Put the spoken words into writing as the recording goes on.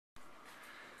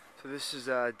So this is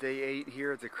day 8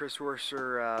 here at the Chris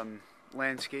Orser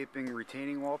Landscaping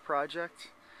retaining wall project,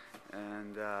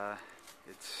 and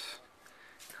it's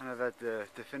kind of at the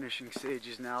finishing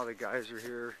stages now. The guys are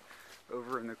here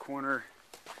over in the corner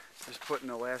just putting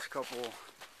the last couple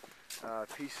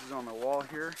pieces on the wall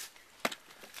here.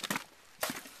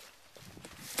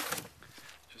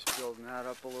 Just building that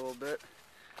up a little bit.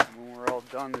 And when we're all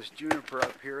done, this juniper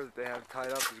up here that they have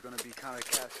tied up is going to be kind of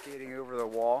cascading over the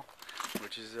wall,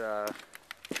 which is a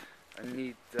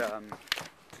neat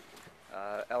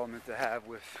element to have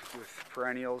with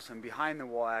perennials. And behind the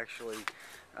wall, actually,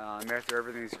 after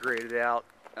everything's graded out,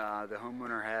 the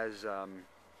homeowner has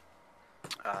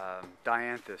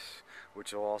dianthus,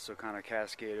 which will also kind of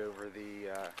cascade over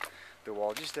the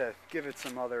wall, just to give it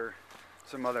some other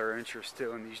interest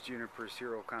too. And these junipers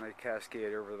here will kind of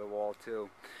cascade over the wall too.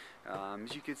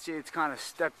 As you can see, it's kind of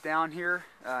stepped down here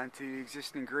into the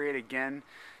existing grade again,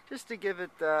 just to give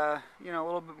it a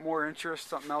little bit more interest,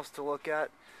 something else to look at.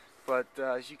 But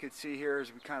as you can see here,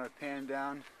 as we kind of pan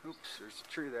down, oops, there's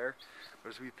a tree there. But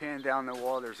as we pan down the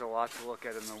wall, there's a lot to look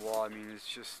at in the wall. I mean, it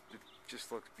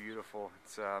just looks beautiful.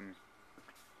 It's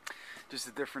just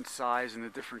the different size and the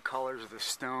different colors of the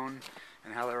stone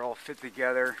and how they're all fit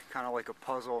together, kind of like a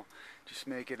puzzle. Just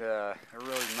make it a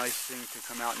really nice thing to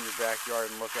come out in your backyard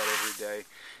and look at every day.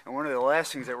 And one of the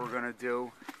last things that we're going to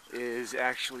do is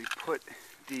actually put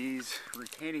these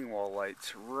retaining wall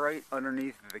lights right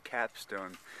underneath the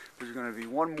capstone. There's going to be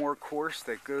one more course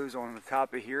that goes on the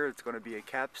top of here. It's going to be a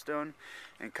capstone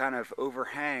and kind of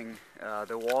overhang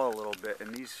the wall a little bit.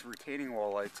 And these retaining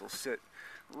wall lights will sit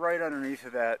right underneath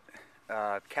of that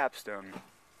capstone.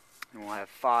 And we'll have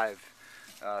 5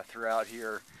 throughout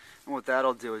here. And what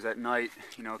that'll do is at night,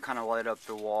 kind of light up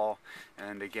the wall.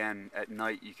 And again, at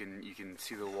night you can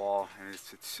see the wall, and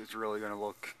it's really going to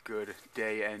look good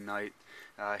day and night.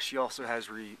 She also has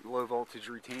low voltage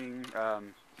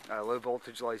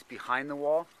lights behind the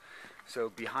wall. So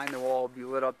behind the wall will be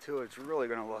lit up too. It's really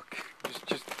going to look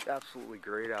just absolutely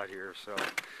great out here. So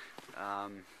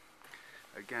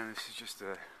again, this is just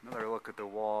another look at the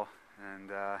wall,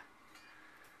 and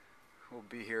we'll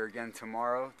be here again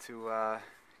tomorrow to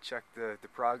check the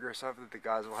progress of it. The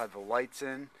guys will have the lights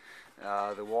in,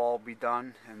 the wall will be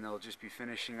done, and they'll just be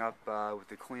finishing up with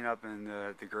the cleanup and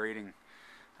the grading.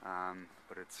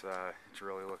 But it's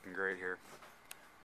really looking great here.